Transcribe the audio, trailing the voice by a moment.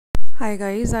Hi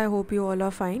guys, I hope you all are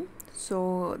fine.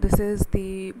 So this is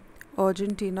the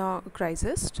Argentina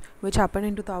crisis which happened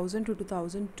in 2000 to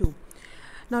 2002.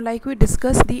 Now, like we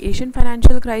discussed the Asian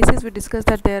financial crisis, we discussed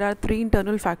that there are three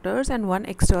internal factors and one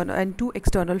external and two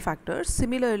external factors.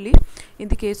 Similarly, in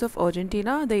the case of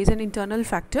Argentina, there is an internal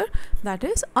factor, that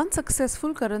is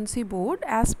unsuccessful currency board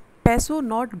as peso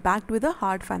not backed with a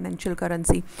hard financial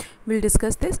currency. We'll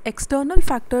discuss this. External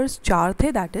factors चार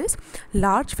थे, that is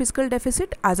large fiscal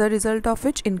deficit as a result of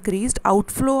which increased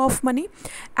outflow of money,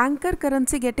 anchor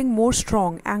currency getting more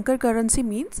strong. Anchor currency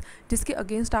means जिसके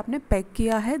against आपने peg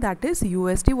किया है, that is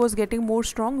USD was getting more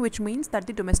strong, which means that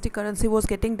the domestic currency was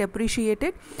getting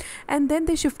depreciated, and then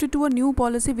they shifted to a new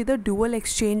policy with a dual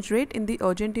exchange rate in the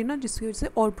Argentina, जिसकी वजह से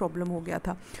और problem हो गया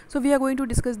था. So we are going to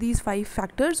discuss these 5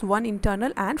 factors, 1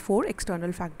 internal and 4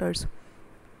 external factors.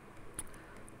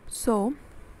 So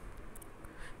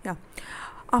yeah,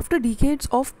 after decades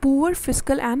of poor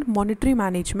fiscal and monetary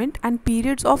management and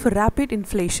periods of rapid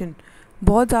inflation,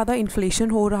 बहुत ज़्यादा inflation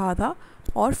हो रहा था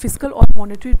और फिजिकल और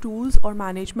मॉनेटरी टूल्स और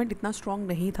management इतना strong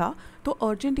नहीं था, तो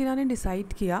अर्जेंटीना ने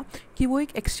डिसाइड किया कि वो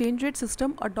एक एक्सचेंज रेट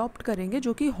सिस्टम अडॉप्ट करेंगे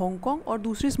जो कि हांगकांग और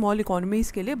दूसरी स्मॉल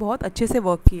इकोनॉमीज़ के लिए बहुत अच्छे से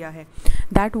वर्क किया है.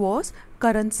 That was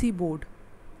currency board.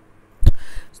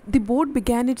 The board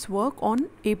began its work on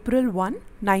April 1,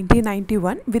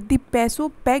 1991 with the peso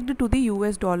pegged to the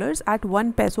US dollars at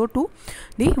 1 peso to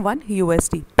the 1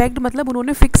 USD. Pegged मतलब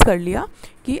उन्होंने fix कर लिया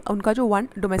कि उनका जो 1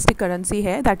 domestic currency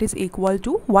है that is equal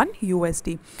to 1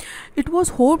 USD. It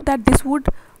was hoped that this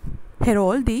would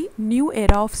herald the new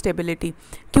era of stability.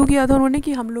 क्यों किया था उन्होंने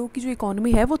कि हम लोगों की जो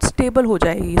इकोनॉमी है वो स्टेबल हो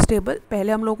जाएगी. स्टेबल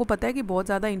पहले हम लोगों को पता है कि बहुत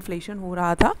ज़्यादा इन्फ्लेशन हो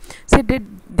रहा था. So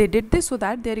they did this so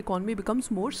that their economy becomes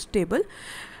more stable.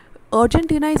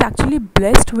 Argentina is actually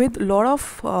blessed with a lot of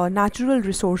natural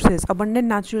resources,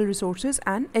 abundant natural resources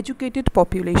and educated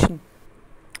population.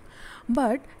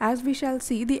 But as we shall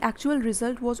see, the actual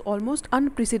result was almost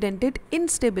unprecedented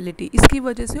instability. इसकी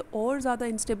वजह से और ज़्यादा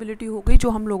instability हो गई जो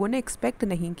हम लोगों ने expect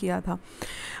नहीं किया था.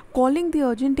 Calling the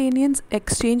Argentinian's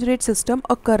exchange rate system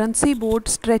a currency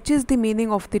board stretches the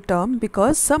meaning of the term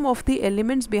because some of the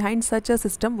elements behind such a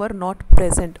system were not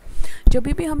present.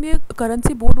 जब भी हम ये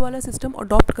currency board वाला system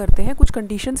adopt करते हैं, कुछ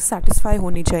conditions satisfy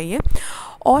होनी चाहिए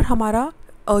और हमारा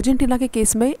अर्जेंटीना के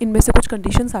केस में इनमें से कुछ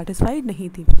कंडीशन सेटिस्फाइड नहीं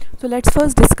थी. सो लेट्स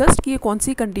फर्स्ट डिस्कस कि ये कौन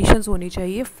सी कंडीशंस होनी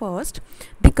चाहिए. First,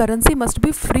 the currency must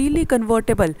be freely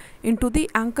convertible into the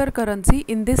anchor currency,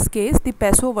 in this case the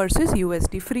peso versus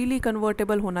USD. Freely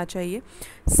convertible होना चाहिए.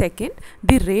 Second,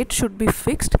 the rate should be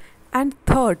fixed. And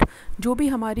third, जो भी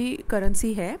हमारी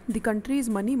करेंसी है, the countries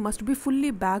money must be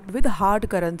fully backed with hard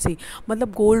currency.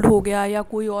 मतलब gold हो गया या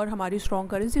कोई और हमारी स्ट्रॉन्ग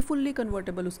करेंसी, फुल्ली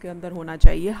कन्वर्टेबल उसके अंदर होना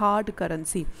चाहिए, हार्ड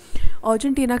करेंसी.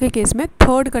 अर्जेंटीना के केस में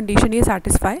थर्ड कंडीशन ये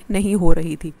सेटिस्फाई नहीं हो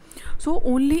रही थी. So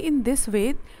only in this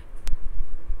way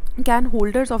can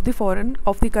holders of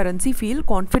the currency feel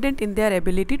confident in their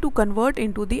ability to convert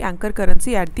into the anchor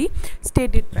currency at the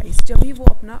stated price. जब भी वो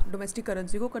अपना domestic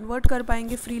currency को convert कर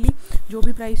पाएंगे freely, जो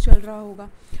भी price चल रहा होगा.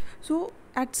 So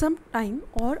at some time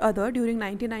or other during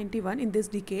 1991 in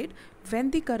this decade,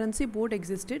 when the currency board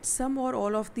existed, some or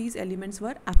all of these elements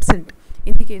were absent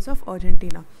in the case of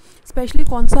Argentina. Especially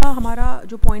कौन सा हमारा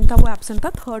जो point था वो absent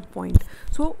था, third point.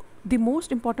 So the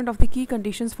most important of the key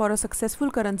conditions for a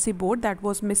successful currency board that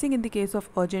was missing in the case of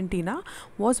Argentina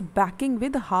was backing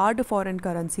with hard foreign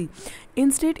currency.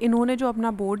 Instead इन्होंने जो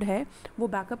अपना board है वो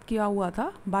backup किया हुआ था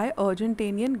by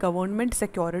Argentinian government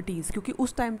securities, क्योंकि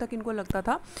उस टाइम तक इनको लगता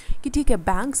था कि ठीक है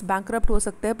बैंक्स बैंकरप्ट हो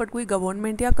सकते हैं बट कोई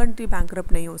गवर्नमेंट या कंट्री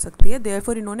बैंकरप्ट नहीं हो सकती है.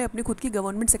 देयरफॉर इन्होंने अपनी खुद की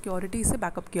गवर्नमेंट सिक्योरिटी से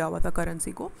बैकअप किया हुआ था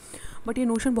करेंसी को. बट ये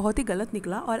नोशन बहुत ही गलत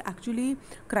निकला और एक्चुअली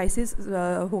क्राइसिस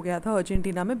हो गया था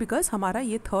अर्जेंटीना में, बिकॉज हमारा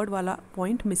ये थर्ड वाला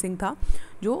पॉइंट मिसिंग था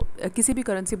जो किसी भी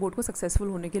करेंसी बोर्ड को सक्सेसफुल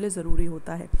होने के लिए ज़रूरी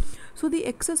होता है. So the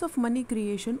access of money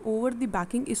creation over the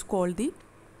banking is called the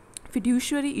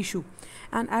fiduciary issue,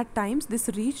 and at times this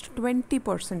reached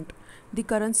 20%. The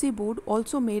currency board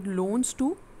also made loans to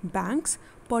banks,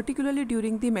 particularly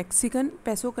during the Mexican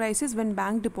peso crisis when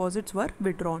bank deposits were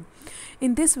withdrawn.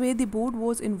 In this way, the board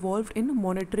was involved in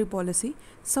monetary policy,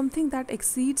 something that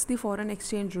exceeds the foreign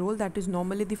exchange role that is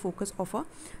normally the focus of a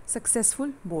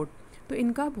successful board. तो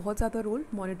इनका बहुत ज़्यादा role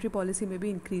monetary policy में भी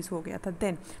increase हो गया था.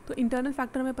 Then तो इंटरनल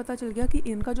फैक्टर में पता चल गया कि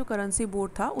इनका जो करेंसी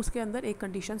बोर्ड था उसके अंदर एक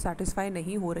कंडीशन सेटिस्फाई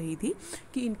नहीं हो रही थी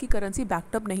कि इनकी करेंसी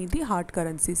बैकअप नहीं थी हार्ड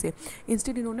करेंसी से.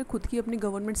 इंस्टेड इन्होंने खुद की अपनी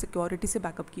गवर्नमेंट सिक्योरिटी से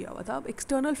बैकअप किया हुआ था. अब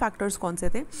एक्सटर्नल फैक्टर्स कौन से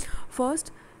थे?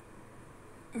 First,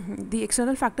 the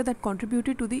external factor that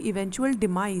contributed to the eventual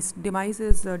demise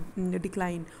is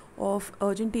decline of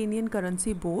Argentinian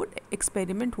currency board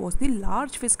experiment was the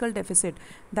large fiscal deficit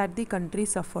that the country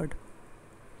suffered.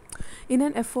 In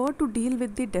an effort to deal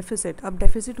with the deficit, अब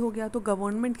deficit हो गया तो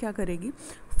government क्या करेगी,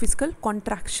 physical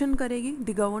contraction करेगी.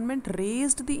 The government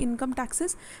raised the income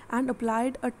taxes and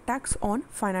applied a tax on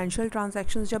financial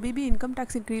transactions. जब भी income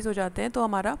tax increase हो जाते हैं तो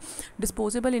हमारा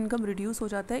डिस्पोजेबल इनकम रिड्यूस हो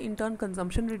जाता है, इन टर्न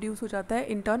कंजम्पशन रिड्यूस हो जाता है,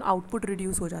 इन टर्न आउटपुट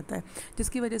रिड्यूस हो जाता है,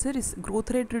 जिसकी वजह से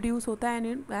ग्रोथ रेट रिड्यूस होता है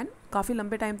एंड काफ़ी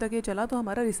लंबे टाइम तक ये चला तो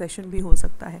हमारा रिसेशन भी हो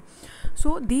सकता है.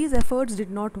 So these efforts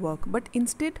did not work but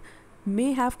instead may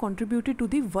have contributed to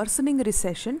the worsening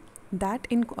recession that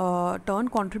in turn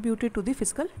contributed to the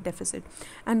fiscal deficit.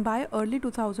 And by early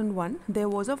 2001 there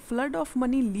was a flood of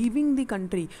money leaving the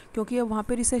country, क्योंकि अब वहाँ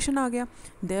पे recession आ गया,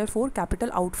 therefore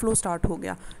capital outflow start हो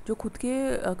गया. जो खुद के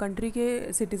country के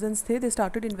citizens थे they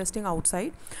started investing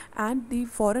outside and the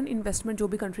foreign investment जो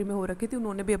भी country में हो रखी थी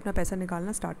उन्होंने भी अपना पैसा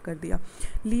निकालना start कर दिया.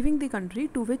 Leaving the country,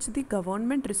 to which the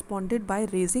government responded by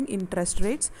raising interest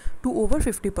rates to over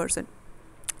 50%.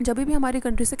 जब भी हमारी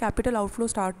कंट्री से कैपिटल आउटफ्लो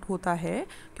स्टार्ट होता है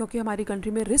क्योंकि हमारी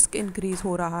कंट्री में रिस्क इंक्रीज़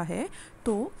हो रहा है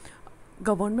तो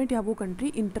गवर्नमेंट या वो कंट्री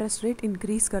इंटरेस्ट रेट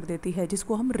इंक्रीज़ कर देती है,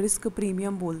 जिसको हम रिस्क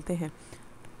प्रीमियम बोलते हैं,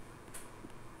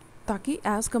 ताकि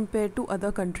as compare to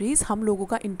other countries हम लोगों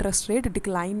का इंटरेस्ट रेट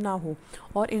डिक्लाइन ना हो.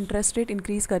 और इंटरेस्ट रेट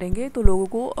इंक्रीज़ करेंगे तो लोगों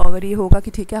को अगर ये होगा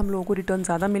कि ठीक है हम लोगों को रिटर्न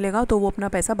ज़्यादा मिलेगा तो वो अपना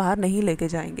पैसा बाहर नहीं लेके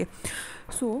जाएंगे.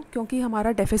 क्योंकि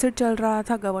हमारा डेफिसिट चल रहा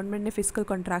था, गवर्नमेंट ने फिजिकल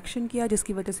कंट्रैक्शन किया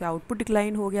जिसकी वजह से आउटपुट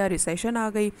डिक्लाइन हो गया, रिसेशन आ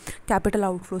गई, कैपिटल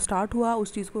आउटफ्लो स्टार्ट हुआ.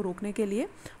 उस चीज़ को रोकने के लिए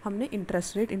हमने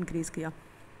इंटरेस्ट रेट इंक्रीज़ किया.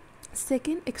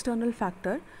 Second external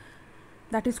factor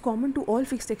that is common to all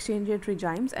fixed exchange rate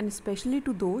regimes and especially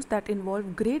to those that involve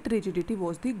great rigidity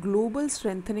was the global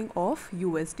strengthening of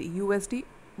USD. USD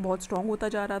बहुत strong होता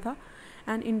जा रहा था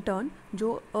and in turn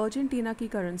जो Argentina की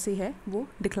currency है वो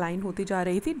decline होती जा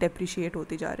रही थी, डेप्रिशिएट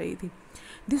होती जा रही थी.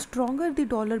 The stronger the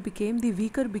dollar became, the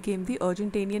weaker became the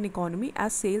Argentinian economy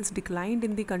as sales declined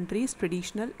in the country's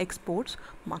traditional exports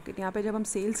market. यहाँ पे जब हम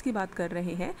सेल्स की बात कर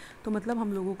रहे हैं तो मतलब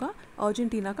हम लोगों का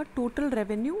अर्जेंटीना का टोटल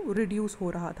रेवेन्यू रिड्यूस हो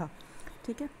रहा था.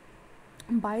 ठीक है.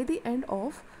 By the end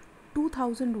of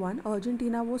 2001,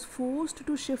 Argentina was forced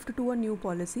to shift to a new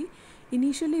policy,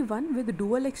 initially one with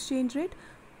dual exchange rate,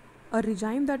 a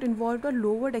regime that involved a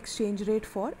lowered exchange rate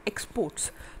for exports.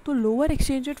 तो lower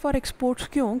exchange rate for exports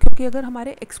क्यों? क्योंकि अगर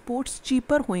हमारे exports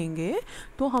cheaper होंगे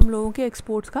तो हम लोगों के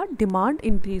exports का demand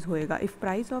increase होएगा. If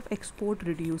price of export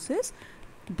reduces,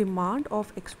 demand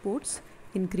of exports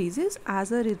increases,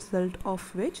 as a result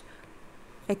of which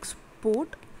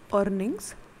export earnings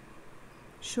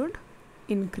should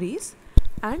increase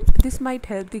and this might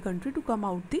help the country to come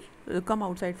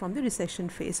outside from the recession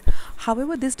phase.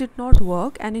 However, this did not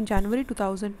work and in January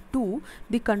 2002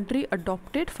 the country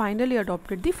finally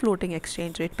adopted the floating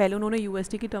exchange rate. पहले उन्होंने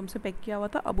USD की term से pack किया हुआ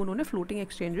था, अब उन्होंने floating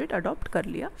exchange rate adopt कर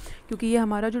लिया क्योंकि ये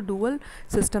हमारा जो dual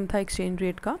system था exchange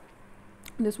rate का,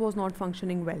 this was not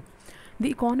functioning well. The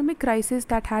economic crisis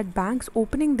that had banks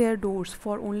opening their doors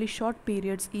for only short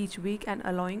periods each week and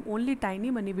allowing only tiny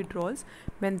money withdrawals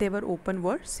when they were open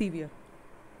were severe.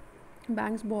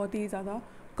 Banks बहुत ही ज़्यादा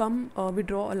कम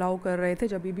withdraw allow कर रहे थे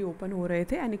जब भी open हो रहे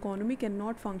थे. And economy can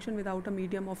not function without a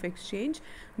medium of exchange.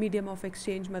 Medium of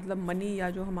exchange मतलब मनी या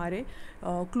जो हमारे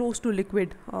क्लोज टू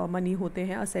लिक्विड मनी होते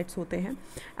हैं, असेट्स होते हैं.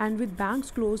 And with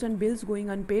banks close and bills going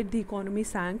unpaid the economy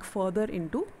सैंक further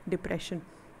into depression.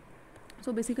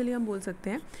 So basically हम बोल सकते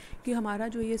हैं कि हमारा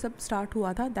जो ये सब स्टार्ट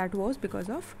हुआ था that was because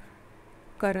of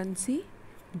currency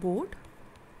board,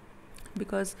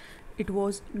 because it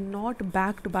was not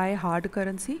backed by hard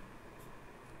currency,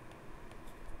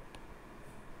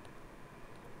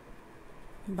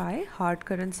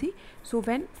 So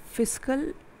when fiscal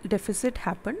deficit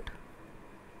happened,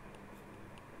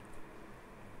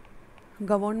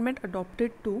 government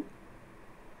adopted to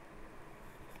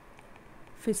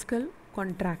fiscal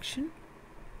contraction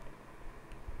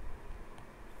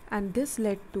and this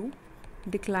led to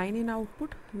decline in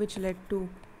output, which led to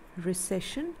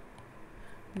recession,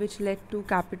 which led to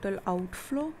capital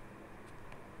outflow.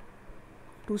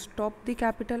 To stop the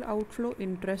capital outflow,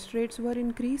 interest rates were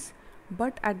increased,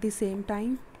 but at the same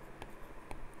time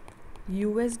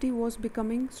USD was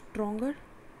becoming stronger,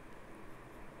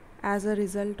 as a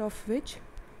result of which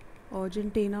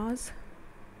Argentina's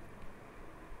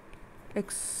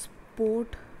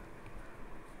export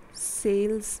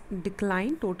sales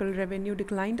declined, total revenue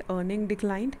declined, earning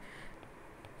declined.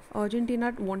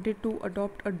 Argentina wanted to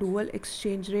adopt a dual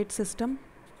exchange rate system,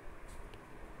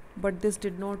 but this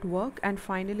did not work and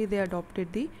finally they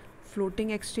adopted the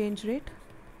floating exchange rate.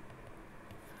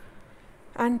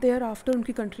 And thereafter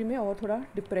उनकी country में और थोड़ा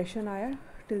depression आया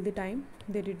till the time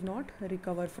they did not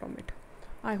recover from it.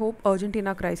 I hope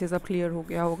Argentina crisis अब clear हो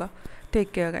गया होगा.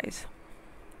 Take care guys.